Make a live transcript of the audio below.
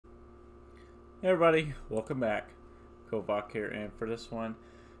Hey everybody, welcome back. Kovak here, and for this one,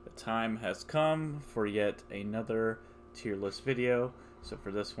 the time has come for yet another tier list video. So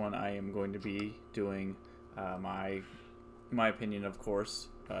for this one, I am going to be doing my opinion, of course,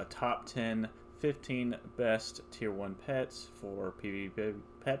 top 10, 15 best tier 1 pets for PvP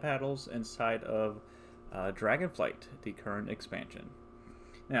pet battles inside of Dragonflight, the current expansion.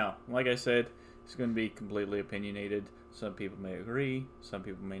 Now, like I said, it's going to be completely opinionated. Some people may agree, some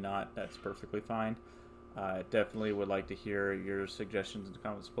people may not. That's perfectly fine. Definitely would like to hear your suggestions in the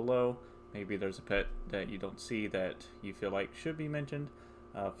comments below. Maybe there's a pet that you don't see that you feel like should be mentioned.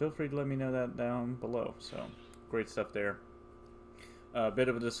 Feel free to let me know that down below. So, great stuff there. A bit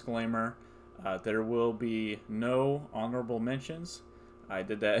of a disclaimer. There will be no honorable mentions. I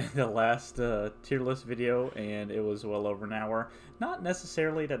did that in the last tier list video, and it was well over an hour. Not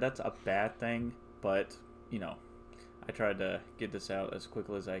necessarily that that's a bad thing, but, you know, I tried to get this out as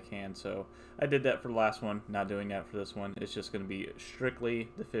quickly as I can, so I did that for the last one, not doing that for this one. It's just going to be strictly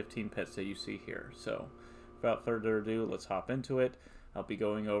the 15 pets that you see here. So, without further ado, let's hop into it. I'll be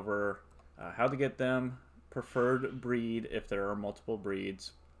going over how to get them, preferred breed if there are multiple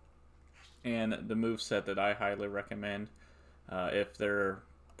breeds, and the moveset that I highly recommend. If they're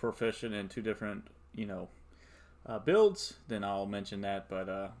proficient in two different, builds, then I'll mention that.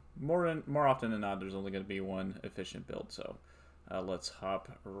 But more often than not, there's only going to be one efficient build. So let's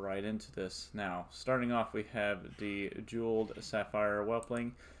hop right into this. Now, starting off, we have the jeweled Sapphire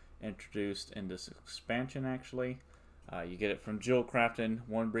Whelpling, introduced in this expansion. Actually, you get it from Jewel Crafting,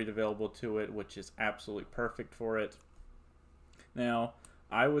 one breed available to it, which is absolutely perfect for it. Now,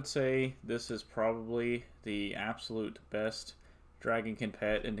 I would say this is probably the absolute best Dragonkin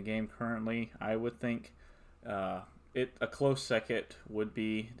pet in the game currently. I would think a close second would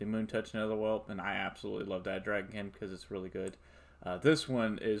be the Moontouch Netherwhelp, and I absolutely love that Dragonkin because it's really good. This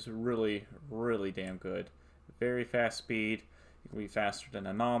one is really, really damn good. Very fast speed. You can be faster than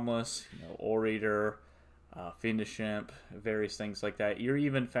Anomalus, Orator, Fiendishimp, various things like that. You're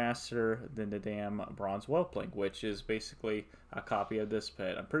even faster than the damn Bronze Whelpling, which is basically a copy of this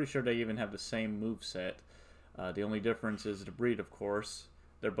pet. I'm pretty sure they even have the same moveset. The only difference is the breed, of course.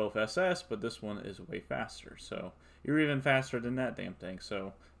 They're both SS, but this one is way faster. So you're even faster than that damn thing.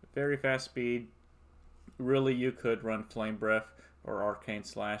 So very fast speed. Really, you could run Flame Breath or Arcane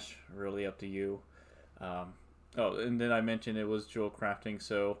Slash. Really up to you. Oh, and then I mentioned it was Jewel Crafting,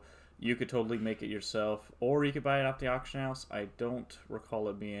 so you could totally make it yourself, or you could buy it off the auction house. I don't recall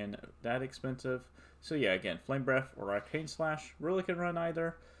it being that expensive. So yeah, again, Flame Breath or Arcane Slash really can run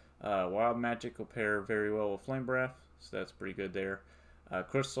either. Wild Magic will pair very well with Flame Breath, so that's pretty good there.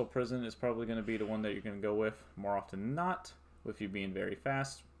 Crystal Prison is probably going to be the one that you're going to go with more often than not, with you being very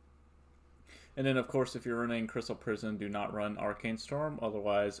fast. And then, of course, if you're running Crystal Prison, do not run Arcane Storm,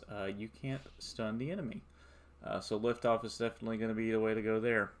 otherwise you can't stun the enemy. So Liftoff is definitely going to be the way to go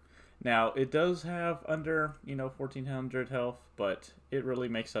there. Now, it does have under, 1400 health, but it really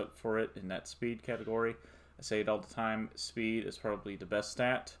makes up for it in that speed category. I say it all the time, speed is probably the best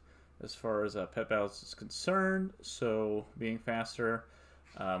stat as far as pet battles is concerned, so being faster,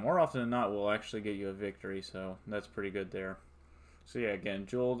 more often than not, will actually get you a victory, so that's pretty good there. So yeah, again,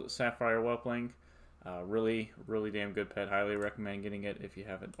 Jeweled Sapphire Whelpling, really, really damn good pet. Highly recommend getting it if you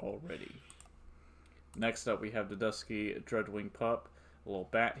haven't already. Next up, we have the Dusky Dredwing Pup. A little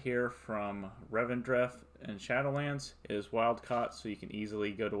bat here from Revendreth and Shadowlands. It is wild caught, so you can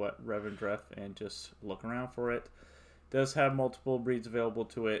easily go to Revendreth and just look around for it. Does have multiple breeds available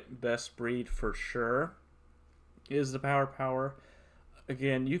to it. Best breed for sure is the Power.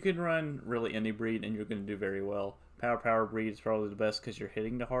 Again, you can run really any breed and you're going to do very well. Power breed is probably the best because you're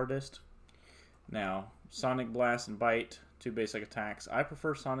hitting the hardest. Now, Sonic Blast and Bite, two basic attacks. I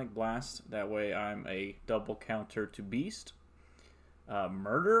prefer Sonic Blast. That way I'm a double counter to Beast.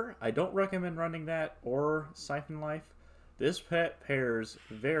 Murder, I don't recommend running that, or Siphon Life. This pet pairs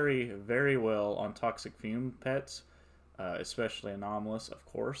very, very well on Toxic Fume pets, especially Anomalus, of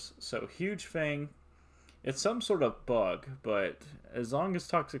course. So Huge Fang, it's some sort of bug, but as long as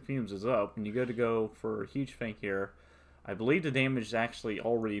Toxic Fumes is up, and you go for Huge Fang here, I believe the damage is actually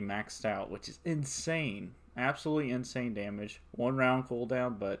already maxed out, which is insane. Absolutely insane damage. 1 round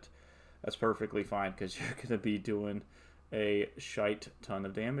cooldown, but that's perfectly fine because you're going to be doing a shite ton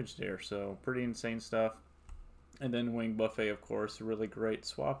of damage there. So pretty insane stuff. And then Wing Buffet, of course, a really great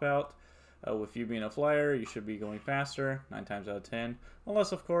swap out. With you being a flyer, you should be going faster 9 times out of 10.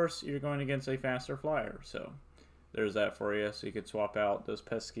 Unless, of course, you're going against a faster flyer. So there's that for you. So you could swap out those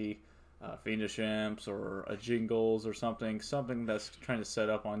pesky Fiendishimps or a Jingles or something that's trying to set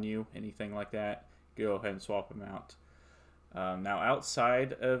up on you, anything like that. Go ahead and swap them out. Now,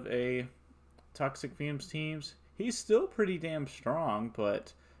 outside of a Toxic Fumes teams, he's still pretty damn strong,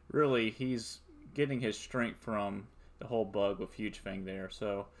 but really he's getting his strength from the whole bug with Huge Fang there,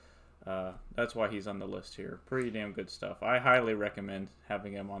 so that's why he's on the list here. Pretty damn good stuff. I highly recommend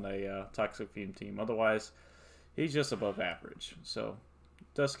having him on a Toxic Fume team. Otherwise, he's just above average. So,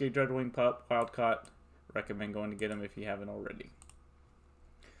 Dusky Dredwing Pup, wild caught. Recommend going to get him if you haven't already.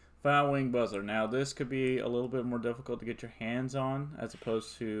 Foulwing Buzzer. Now, this could be a little bit more difficult to get your hands on as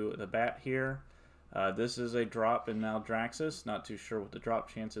opposed to the bat here. This is a drop in Maldraxxus. Not too sure what the drop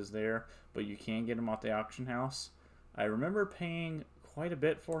chance is there, but you can get him off the auction house. I remember paying quite a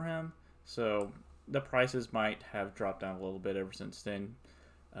bit for him, so the prices might have dropped down a little bit ever since then.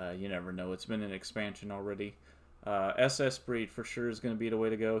 You never know. It's been an expansion already. SS breed for sure is going to be the way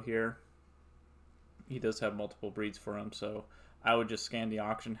to go here. He does have multiple breeds for him, so I would just scan the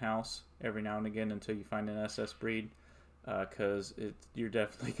auction house every now and again until you find an SS breed, because you're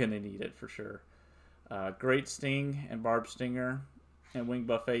definitely going to need it for sure. Great Sting and Barb Stinger and Wing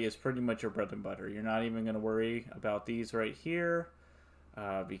Buffet is pretty much your bread and butter. You're not even going to worry about these right here,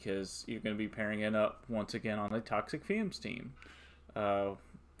 because you're going to be pairing it up once again on the Toxic Fumes team.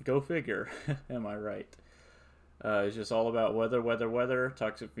 Go figure, am I right? It's just all about weather.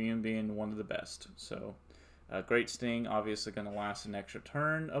 Toxic Fume being one of the best. So, Great Sting obviously going to last an extra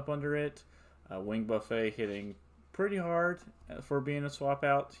turn up under it. Wing Buffet hitting pretty hard for being a swap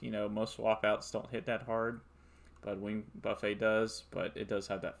out. You know, most swap outs don't hit that hard, but Wing Buffet does. But it does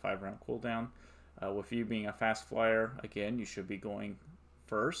have that 5-round cooldown. With you being a fast flyer, again, you should be going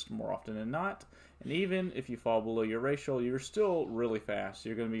first more often than not. And even if you fall below your racial, you're still really fast.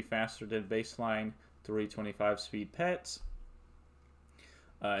 You're going to be faster than baseline 325 speed pets.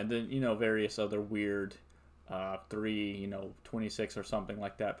 And then, you know, various other weird 26 or something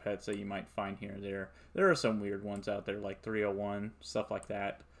like that pets that you might find here and there. There are some weird ones out there like 301, stuff like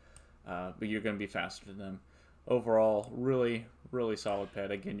that. But you're going to be faster than them. Overall, really, really solid pet.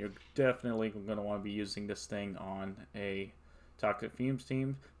 Again, you're definitely going to want to be using this thing on a Toxic Fumes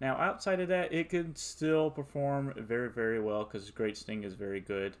team. Now, outside of that, it can still perform very, very well because Great Sting is very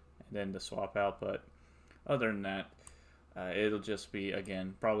good. And then the swap out, but other than that, it'll just be,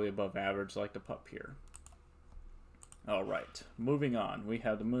 again, probably above average like the pup here. Alright, moving on. We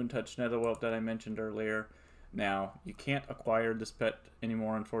have the Moontouch Netherwhelp that I mentioned earlier. Now, you can't acquire this pet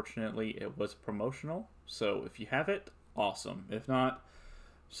anymore, unfortunately. It was promotional, so if you have it, awesome. If not,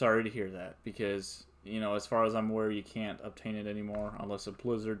 sorry to hear that, because, you know, as far as I'm aware, you can't obtain it anymore unless a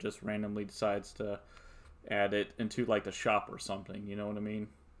Blizzard just randomly decides to add it into, like, the shop or something, you know what I mean?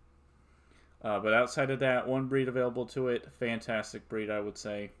 But outside of that, one breed available to it. Fantastic breed, I would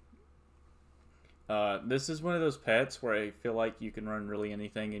say. This is one of those pets where I feel like you can run really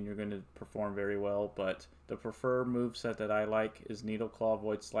anything and you're going to perform very well, but the preferred moveset that I like is Needle Claw,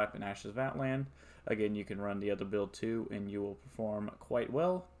 Void Slap, and Ashes of Outland. Again, you can run the other build too, and you will perform quite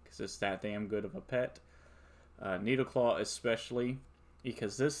well because it's that damn good of a pet. Needle Claw especially,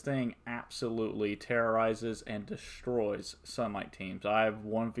 because this thing absolutely terrorizes and destroys Sunlight teams. I've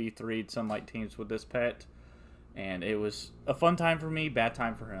 1v3'd Sunlight teams with this pet, and it was a fun time for me, bad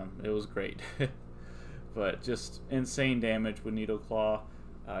time for him. It was great. But just insane damage with Needle Claw.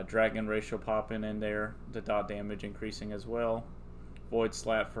 Dragon ratio popping in there, the dot damage increasing as well. Void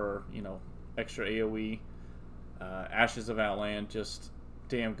Slap for, you know, extra AoE. Ashes of Outland, just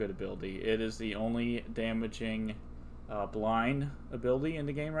damn good ability. It is the only damaging blind ability in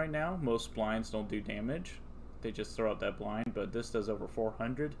the game right now. Most blinds don't do damage. They just throw out that blind, but this does over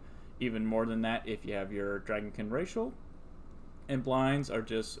 400. Even more than that if you have your Dragonkin racial. And blinds are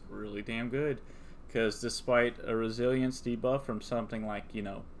just really damn good, because despite a resilience debuff from something like, you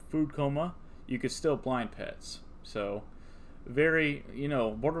know, food coma, you could still blind pets. So, very, you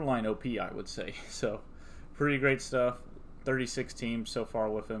know, borderline OP, I would say. So, pretty great stuff. 36 teams so far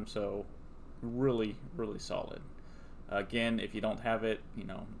with him, so really, really solid. Again, if you don't have it, you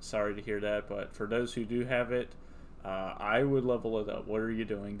know, sorry to hear that, but for those who do have it, I would level it up. What are you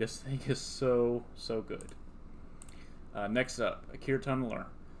doing? This thing is so, so good. Next up, Aqir Tunneler.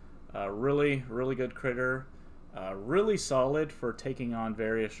 Really, really good critter. Really solid for taking on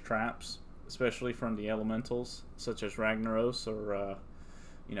various traps, especially from the elementals, such as Ragnaros or,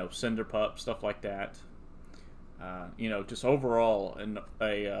 you know, Cinder Pup, stuff like that. You know, just overall,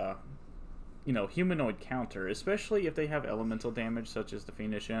 you know, humanoid counter, especially if they have elemental damage, such as the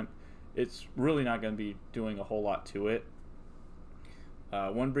Fiendish Imp, it's really not going to be doing a whole lot to it.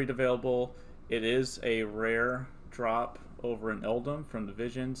 One breed available. It is a rare drop over in Eldom from the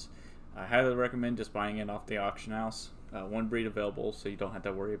Visions. I highly recommend just buying it off the auction house. One breed available, so you don't have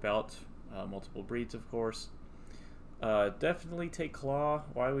to worry about multiple breeds, of course. Definitely take Claw.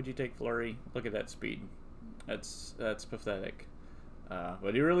 Why would you take Flurry? Look at that speed. That's pathetic.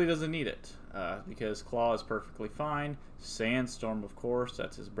 But he really doesn't need it because Claw is perfectly fine. Sandstorm, of course,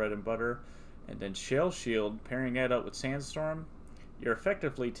 that's his bread and butter. And then Shell Shield, pairing that up with Sandstorm, you're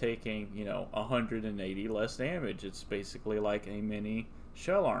effectively taking, 180 less damage. It's basically like a mini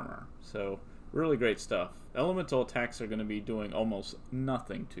shell armor. So, really great stuff. Elemental attacks are going to be doing almost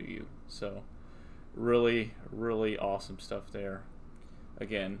nothing to you. So, really, really awesome stuff there.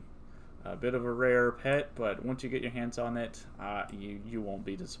 Again, a bit of a rare pet, but once you get your hands on it, you won't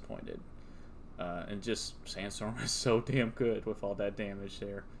be disappointed. And just Sandstorm is so damn good with all that damage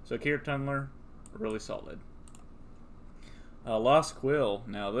there. So Aqir Tunneler, really solid. Lost Quill.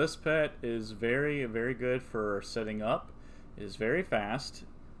 Now this pet is very, very good for setting up. It is very fast.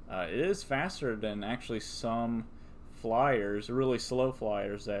 It is faster than actually some flyers, really slow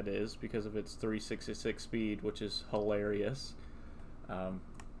flyers that is, because of its 366 speed, which is hilarious.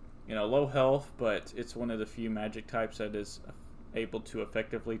 Low health, but it's one of the few magic types that is able to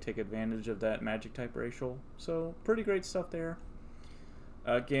effectively take advantage of that magic type ratio. So pretty great stuff there.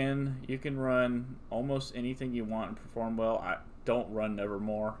 Again, you can run almost anything you want and perform well. I don't run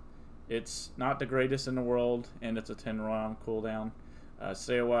Nevermore. It's not the greatest in the world, and it's a 10-round cooldown.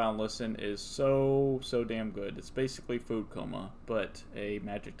 Stay a while and listen is so damn good. It's basically food coma, but a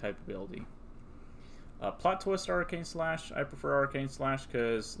magic type ability. Plot Twist Arcane Slash. I prefer Arcane Slash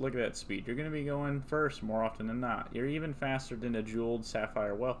because look at that speed. You're going to be going first more often than not. You're even faster than a jeweled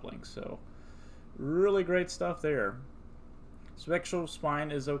Sapphire Whelpling, so really great stuff there. Spectral Spine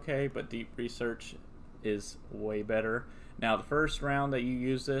is okay, but Deep Research is way better. Now, the first round that you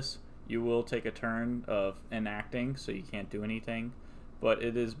use this, you will take a turn of enacting, so you can't do anything. But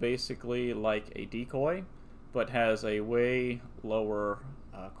it is basically like a decoy, but has a way lower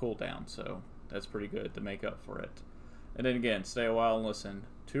cooldown, so that's pretty good to make up for it. And then again, stay a while and listen.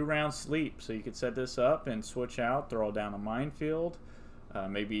 2 rounds sleep, so you could set this up and switch out, throw down a minefield,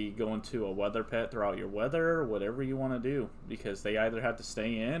 maybe go into a weather pet, throw out your weather, whatever you want to do, because they either have to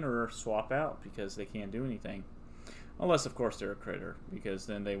stay in or swap out because they can't do anything. Unless, of course, they're a critter, because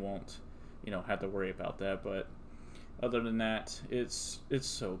then they won't, have to worry about that. But other than that, it's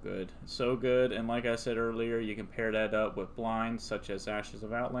so good. So good, and like I said earlier, you can pair that up with blinds, such as Ashes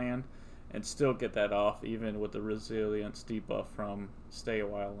of Outland, and still get that off, even with the resilience debuff from Stay a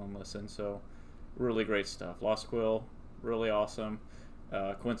While and Listen. So, really great stuff. Lost Quill, really awesome.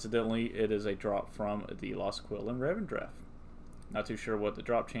 Coincidentally, it is a drop from the Lost Quill in Revendreth. Not too sure what the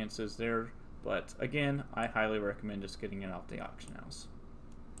drop chance is there, but again, I highly recommend just getting it off the auction house.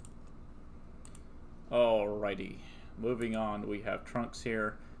 Alrighty, moving on, we have Trunks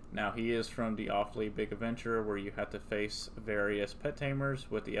here. Now, he is from the Awfully Big Adventure, where you have to face various pet tamers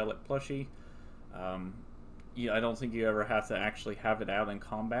with the Elec plushie. I don't think you ever have to actually have it out in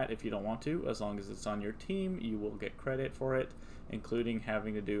combat if you don't want to. As long as it's on your team, you will get credit for it, including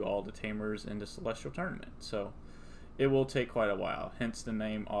having to do all the tamers in the Celestial Tournament. So, it will take quite a while, hence the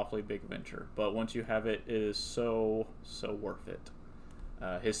name Awfully Big Adventure. But once you have it, it is so worth it.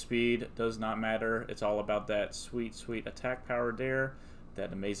 His speed does not matter. It's all about that sweet attack power there,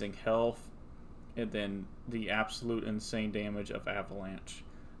 that amazing health, and then the absolute insane damage of Avalanche.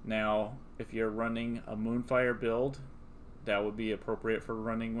 Now, if you're running a Moonfire build, that would be appropriate for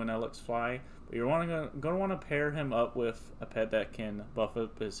running when Elecs fly. But you're going to want to pair him up with a pet that can buff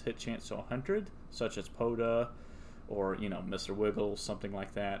up his hit chance to 100, such as Poda, or, Mr. Wiggles, something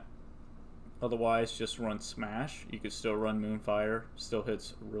like that. Otherwise, just run Smash. You could still run Moonfire. Still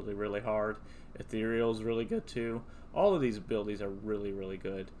hits really hard. Ethereal is really good too. All of these abilities are really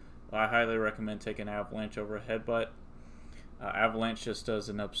good. I highly recommend taking Avalanche over a Headbutt. Avalanche just does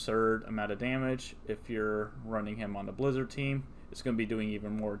an absurd amount of damage. If you're running him on the Blizzard team, it's going to be doing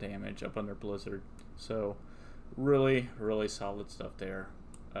even more damage up under Blizzard. So, really solid stuff there.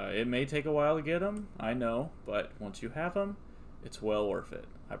 It may take a while to get him, I know, but once you have him, it's well worth it,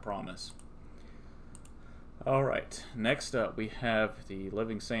 I promise. Alright, next up we have the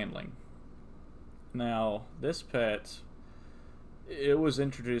Living Sandling. Now, this pet, it was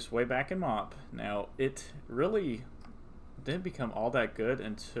introduced way back in MOP. Now, it really didn't become all that good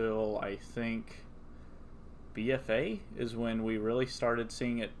until, I think, BFA is when we really started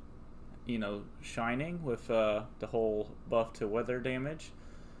seeing it, shining with the whole buff to weather damage.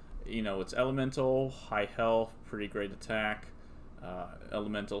 It's elemental, high health, pretty great attack.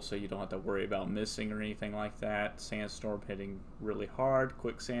 Elemental, so you don't have to worry about missing or anything like that. Sandstorm hitting really hard,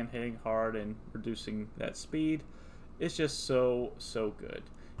 Quicksand hitting hard and reducing that speed. It's just so good.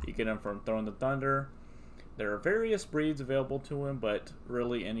 You get them from Throwing the Thunder. There are various breeds available to him, but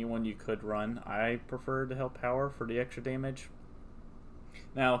really anyone you could run. I prefer to help power for the extra damage.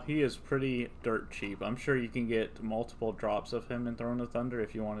 Now, he is pretty dirt cheap. I'm sure you can get multiple drops of him in Throne of Thunder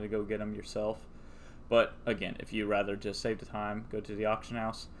if you wanted to go get him yourself. But, again, if you rather just save the time, go to the auction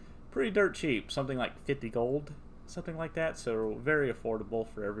house, pretty dirt cheap. Something like 50 gold, something like that. So, very affordable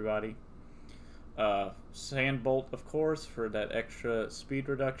for everybody. Sandbolt, of course, for that extra speed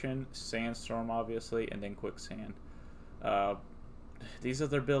reduction. Sandstorm, obviously, and then Quicksand. These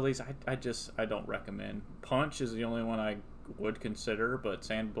other abilities, I don't recommend. Punch is the only one I would consider, but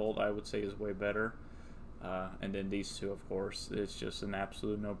Sandbolt I would say is way better. And then these two, of course, it's just an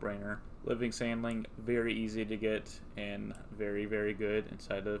absolute no-brainer. Living Sandling, very easy to get and very, very good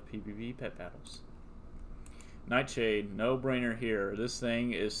inside of PvP pet battles. Nightshade, no-brainer here. This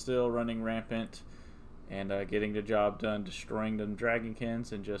thing is still running rampant and getting the job done, destroying them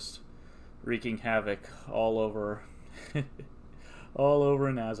Dragonkins and just wreaking havoc all over all over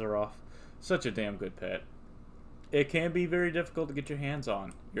Azeroth. Such a damn good pet. It can be very difficult to get your hands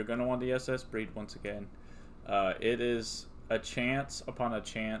on. You're going to want the SS breed once again. It is a chance upon a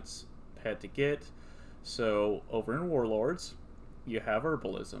chance pet to get. So over in Warlords, you have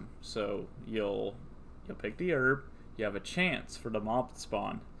herbalism. So you'll pick the herb. You have a chance for the mob to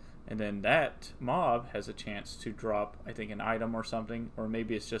spawn, and then that mob has a chance to drop, I think, an item or something, or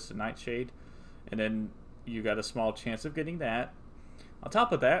maybe it's just a Nightshade, and then you got a small chance of getting that. On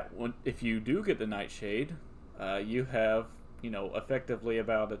top of that, if you do get the Nightshade, you have, effectively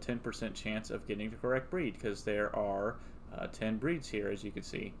about a 10% chance of getting the correct breed, because there are 10 breeds here, as you can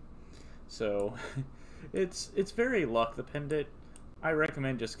see. So it's very luck dependent. I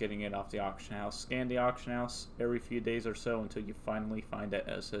recommend just getting it off the auction house. Scan the auction house every few days or so until you finally find that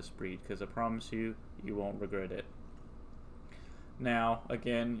SS breed, because I promise you, you won't regret it. Now,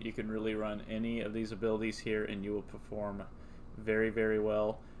 again, you can really run any of these abilities here and you will perform very, very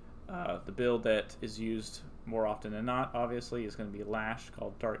well. The build that is used more often than not, obviously, is going to be Lash,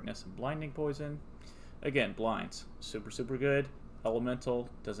 called Darkness and Blinding Poison. Again, blinds, super, super good. Elemental,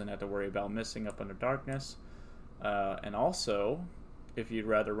 doesn't have to worry about missing up under Darkness. And also, if you'd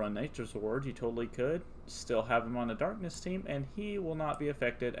rather run Nature's Ward, you totally could. Still have him on the Darkness team, and he will not be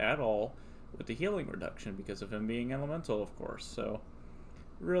affected at all with the healing reduction because of him being Elemental, of course. So,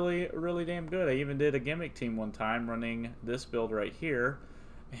 really, really damn good. I even did a gimmick team one time running this build right here,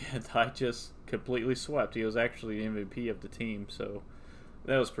 and I just completely swept. He was actually the MVP of the team, so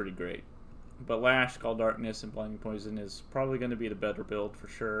that was pretty great. But Lash, Call Darkness, and Blinding Poison is probably going to be the better build for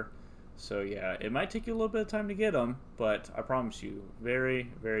sure. So yeah, it might take you a little bit of time to get him, but I promise you, very,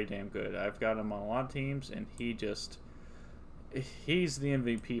 very damn good. I've got him on a lot of teams, and he's the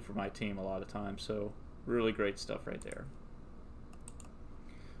MVP for my team a lot of times, so really great stuff right there.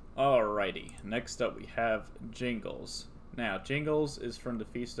 Alrighty, next up we have Jingles. Now, Jingles is from the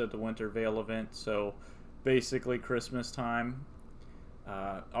Feast of the Winter Veil event, so basically Christmas time.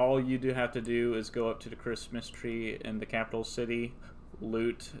 All you do have to do is go up to the Christmas tree in the capital city,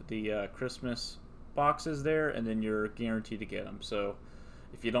 loot the Christmas boxes there, and then you're guaranteed to get them. So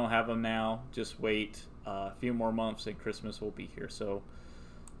if you don't have them now, just wait a few more months and Christmas will be here. So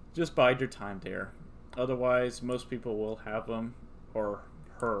just bide your time there. Otherwise, most people will have them, or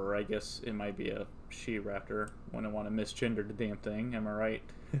her, I guess it might be a she-raptor. Wouldn't want to misgender the damn thing, am I right?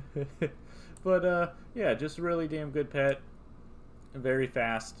 But yeah, just a really damn good pet. Very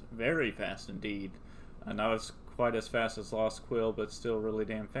fast indeed. Not as quite as fast as Lost Quill, but still really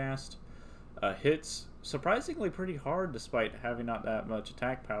damn fast. Hits surprisingly pretty hard despite having not that much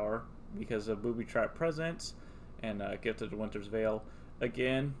attack power because of Booby Trap Presence and Gift of the Winter's Veil.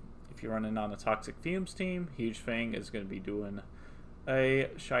 Again, if you're running on a Toxic Fumes team, Huge Fang is going to be doing a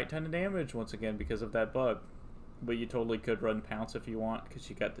shite ton of damage once again because of that bug. But you totally could run Pounce if you want because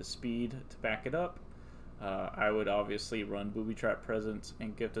you got the speed to back it up. I would obviously run Booby Trap Presence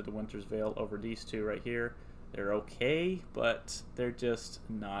and Gift of the Winter's Veil over these two right here. They're okay, but they're just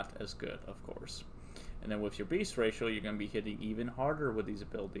not as good, of course. And then with your Beast Ratio, you're going to be hitting even harder with these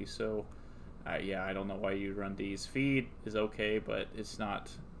abilities. So, yeah, I don't know why you run these. Feed is okay, but it's not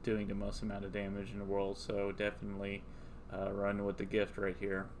doing the most amount of damage in the world. So definitely run with the Gift right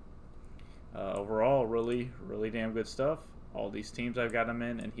here. Overall, really, really damn good stuff. All these teams I've got him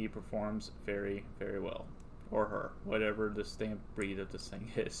in, and he performs very, very well. Or her, whatever the stamp breed of this thing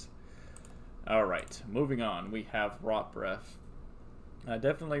is. Alright, moving on, we have Rotbreath.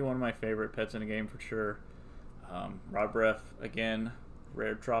 Definitely one of my favorite pets in the game for sure. Rotbreath, again,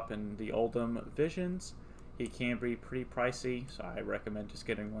 rare drop in the Oldham Visions. He can be pretty pricey, so I recommend just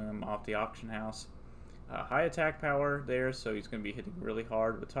getting him off the auction house. High attack power there, so he's going to be hitting really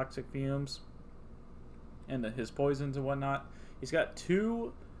hard with Toxic Fumes. and his poisons and whatnot. He's got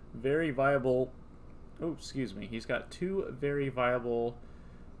two very viable. Oh, excuse me. He's got two very viable,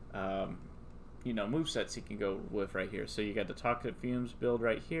 movesets he can go with right here. So you got the Toxic Fumes build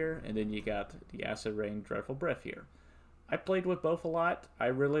right here, and then you got the Acid Rain Dreadful Breath here. I played with both a lot. I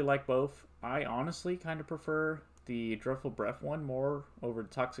really like both. I honestly kind of prefer the Dreadful Breath one more over the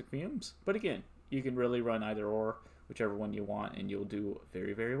Toxic Fumes. But again, you can really run either or, whichever one you want, and you'll do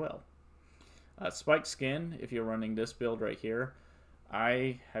very, very well. Spike Skin, if you're running this build right here,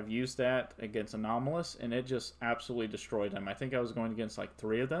 I have used that against Anomalus, and it just absolutely destroyed them. I think I was going against like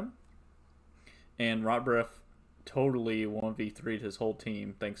 3 of them, and Rotbreath totally 1v3'd his whole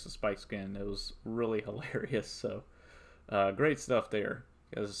team thanks to Spike Skin. It was really hilarious. So great stuff there,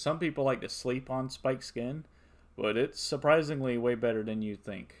 because some people like to sleep on Spike Skin, but it's surprisingly way better than you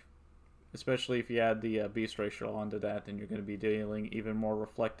think. Especially if you add the Beast Racial onto that, then you're going to be dealing even more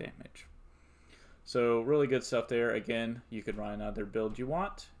reflect damage. So really good stuff there. Again, you can run either build you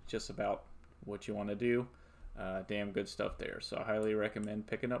want, just about what you want to do. Damn good stuff there. So I highly recommend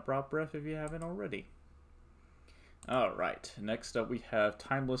picking up Rotbreath if you haven't already. Alright, next up we have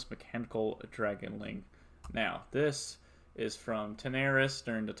Timeless Mechanical Dragonling. Now, this is from Tenaris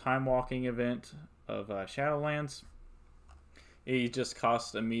during the Time Walking event of Shadowlands. He just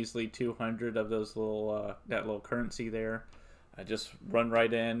cost a measly 200 of those little that little currency there. Just run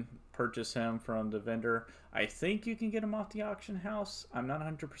right in, purchase him from the vendor. I think you can get him off the auction house. I'm not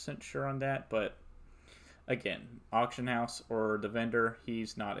 100% sure on that, but again, auction house or the vendor,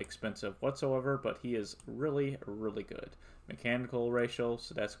 he's not expensive whatsoever, but he is really, really good. Mechanical ratio,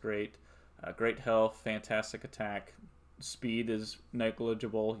 so that's great. Great health, fantastic attack. Speed is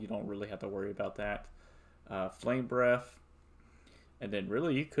negligible. You don't really have to worry about that. Flame Breath. And then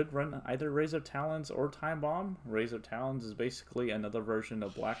really you could run either Raise of Talons or Time Bomb. Raise of Talons is basically another version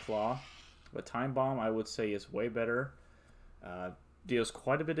of Black Claw. But Time Bomb I would say is way better. Deals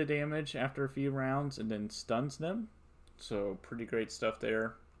quite a bit of damage after a few rounds and then stuns them. So pretty great stuff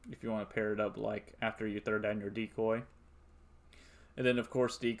there if you want to pair it up like after you throw down your decoy. And then of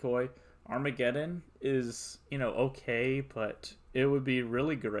course decoy. Armageddon is, okay, but it would be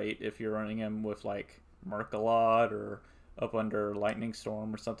really great if you're running him with like Merkalot or up under Lightning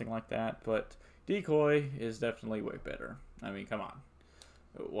Storm or something like that. But decoy is definitely way better. I mean, come on.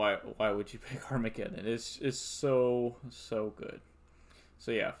 Why would you pick Armageddon? It's so good.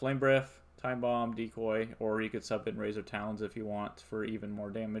 So yeah, Flame Breath, Time Bomb, Decoy, or you could sub in Razor Talons if you want for even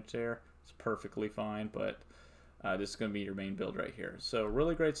more damage there. It's perfectly fine, but this is going to be your main build right here. So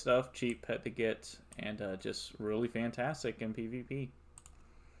really great stuff, cheap pet to get, and just really fantastic in PvP.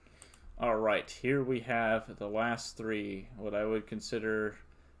 Alright, here we have the last 3, what I would consider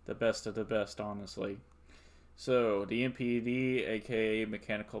the best of the best, honestly. So, the MPD, aka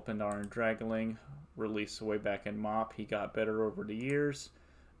Mechanical Pandaren Dragonling, released way back in MOP. He got better over the years,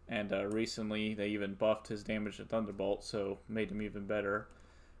 and recently they even buffed his damage to Thunderbolt, so made him even better.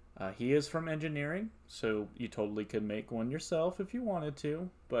 He is from engineering, so you totally could make one yourself if you wanted to,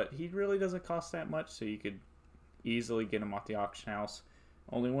 but he really doesn't cost that much, so you could easily get him off the auction house.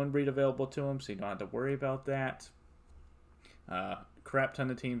 Only one breed available to him, so you don't have to worry about that. Crap ton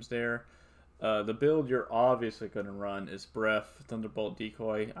of teams there. The build you're obviously going to run is Breath, Thunderbolt,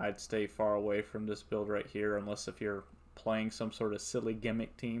 Decoy. I'd stay far away from this build right here, unless if you're playing some sort of silly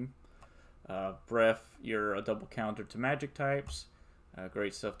gimmick team. Breath, you're a double counter to magic types.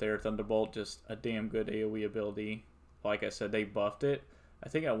 Great stuff there. Thunderbolt, just a damn good AoE ability. Like I said, they buffed it. I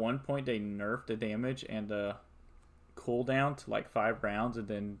think at one point they nerfed the damage and the cooldown to like 5 rounds and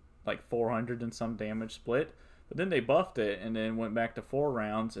then like 400 and some damage split. But then they buffed it and then went back to 4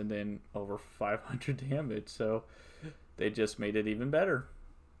 rounds and then over 500 damage. So they just made it even better.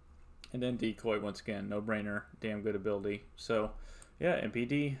 And then Decoy, once again, no brainer, damn good ability. So yeah,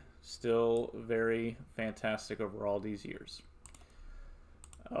 MPD still very fantastic over all these years.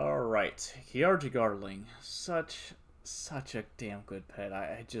 Alright, Qiraji Guardling, such a damn good pet.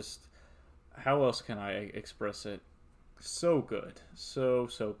 I just, how else can I express it? So good, so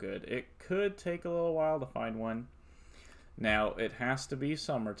good. It could take a little while to find one. Now it has to be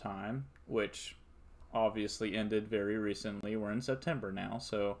summertime, which obviously ended very recently. We're in September now,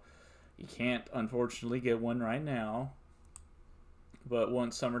 so you can't unfortunately get one right now. But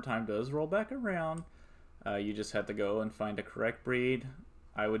once summertime does roll back around, you just have to go and find a correct breed.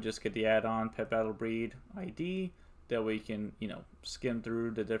 I would just get the add-on Pet Battle Breed ID. That way you can, skim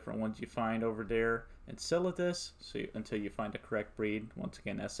through the different ones you find over there and sell at this until you find a correct breed. Once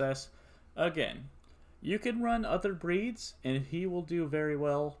again, SS. Again, you can run other breeds and he will do very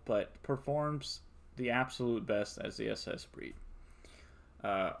well, but performs the absolute best as the SS breed.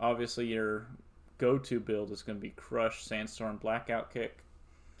 Obviously, you're go-to build is going to be Crush, Sandstorm, Blackout Kick.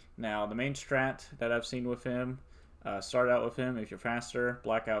 Now, the main strat that I've seen with him, start out with him if you're faster,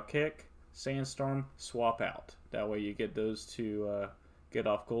 Blackout Kick, Sandstorm, swap out. That way you get those to get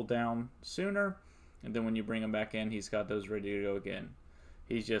off cooldown sooner, and then when you bring him back in, he's got those ready to go again.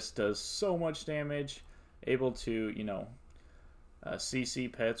 He just does so much damage, able to, you know,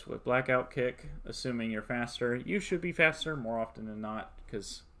 CC pets with Blackout Kick, assuming you're faster. You should be faster more often than not,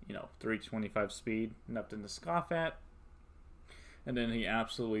 because, you know, 325 speed, nothing to scoff at. And then he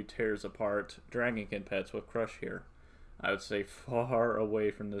absolutely tears apart Dragonkin pets with Crush here. I would say far away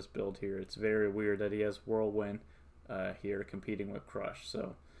from this build here. It's very weird that he has Whirlwind here competing with Crush.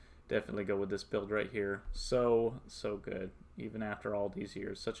 So definitely go with this build right here. So good. Even after all these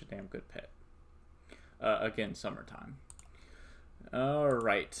years, such a damn good pet. Again, summertime.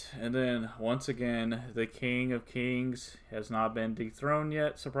 Alright, and then once again, the King of Kings has not been dethroned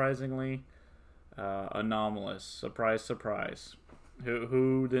yet, surprisingly. Anomalus. Surprise, surprise.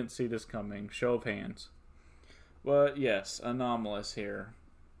 Who didn't see this coming? Show of hands. But yes, Anomalus here.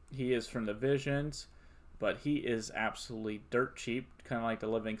 He is from the Visions, but he is absolutely dirt cheap, kind of like the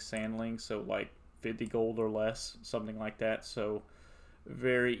Living Sandling, so like 50 gold or less, something like that. So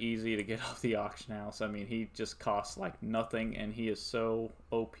very easy to get off the auction house. I mean, he just costs like nothing, and he is so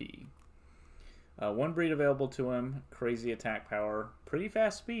OP. One breed available to him, crazy attack power, pretty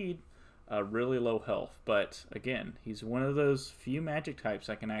fast speed, really low health. But again, he's one of those few magic types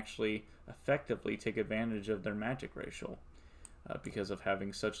that can actually effectively take advantage of their magic ratio because of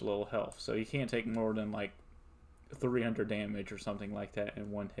having such low health. So you can't take more than like 300 damage or something like that in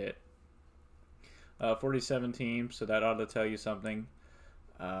one hit. 47 teams, so that ought to tell you something.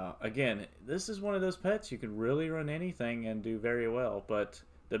 Again, this is one of those pets you can really run anything and do very well, but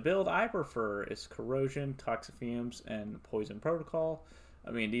the build I prefer is Corrosion, Toxic Fumes, and Poison Protocol.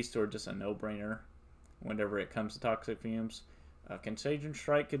 I mean, these two are just a no-brainer whenever it comes to Toxic Fumes. Contagion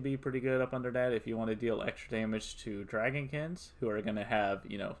Strike could be pretty good up under that if you want to deal extra damage to Dragonkins, who are going to have,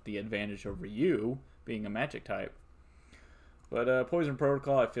 you know, the advantage over you being a magic type. But Poison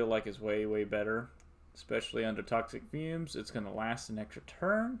Protocol I feel like is way, way better. Especially under Toxic Fumes, it's going to last an extra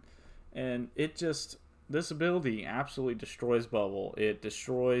turn, and it just, this ability absolutely destroys Bubble. It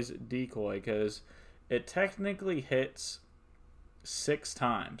destroys Decoy, because it technically hits 6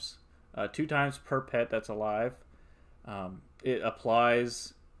 times, 2 times per pet that's alive. It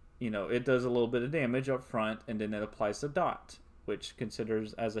applies, you know, it does a little bit of damage up front, and then it applies the dot, which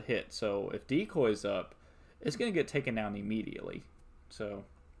considers as a hit. So if Decoy's up, it's going to get taken down immediately. So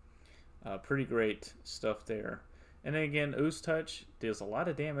pretty great stuff there. And then again, Ooze Touch deals a lot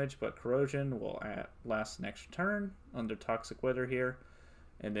of damage, but Corrosion will last an extra turn under Toxic Weather here.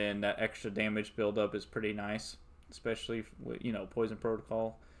 And then that extra damage buildup is pretty nice, especially with, you know, Poison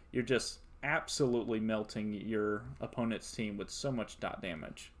Protocol. You're just absolutely melting your opponent's team with so much dot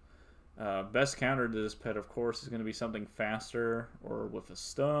damage. Best counter to this pet, of course, is going to be something faster or with a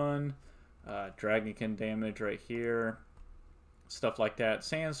stun. Dragonkin damage right here. Stuff like that.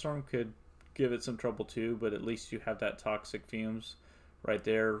 Sandstorm could give it some trouble too, but at least you have that Toxic Fumes right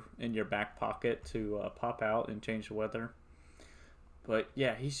there in your back pocket to pop out and change the weather. But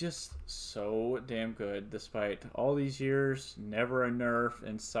yeah, he's just so damn good despite all these years. Never a nerf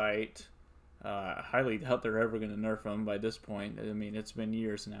in sight. I highly doubt they're ever going to nerf him by this point. I mean, it's been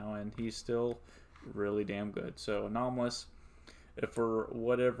years now, and he's still really damn good. So Anomalus, if for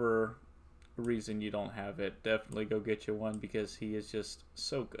whatever reason you don't have it, definitely go get you one, because he is just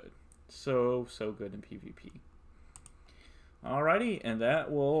so good. So good in PvP. Alrighty, and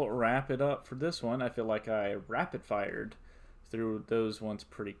that will wrap it up for this one. I feel like I rapid fired through those ones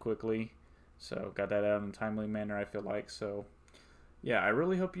pretty quickly, so got that out in a timely manner, I feel like. So yeah, I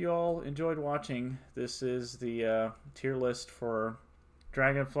really hope you all enjoyed watching. This is the tier list for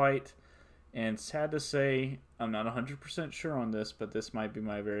Dragonflight, and sad to say, I'm not 100% sure on this, but this might be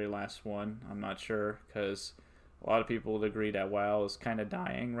my very last one. I'm not sure, because a lot of people would agree that WoW is kind of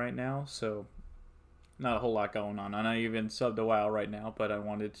dying right now, so not a whole lot going on. I'm not even subbed to WoW right now, but I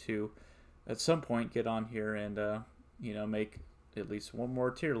wanted to, at some point, get on here and, you know, make at least one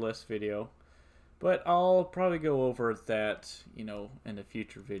more tier list video. But I'll probably go over that, you know, in a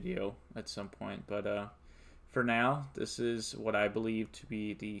future video at some point. But for now, this is what I believe to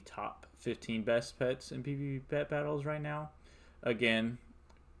be the top 15 best pets in PvP pet battles right now. Again,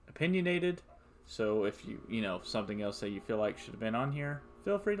 opinionated. So if you know, something else that you feel like should have been on here,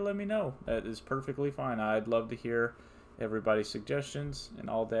 feel free to let me know. That is perfectly fine. I'd love to hear everybody's suggestions and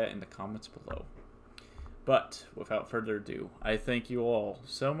all that in the comments below. But without further ado, I thank you all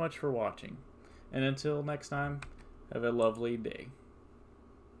so much for watching. And until next time, have a lovely day.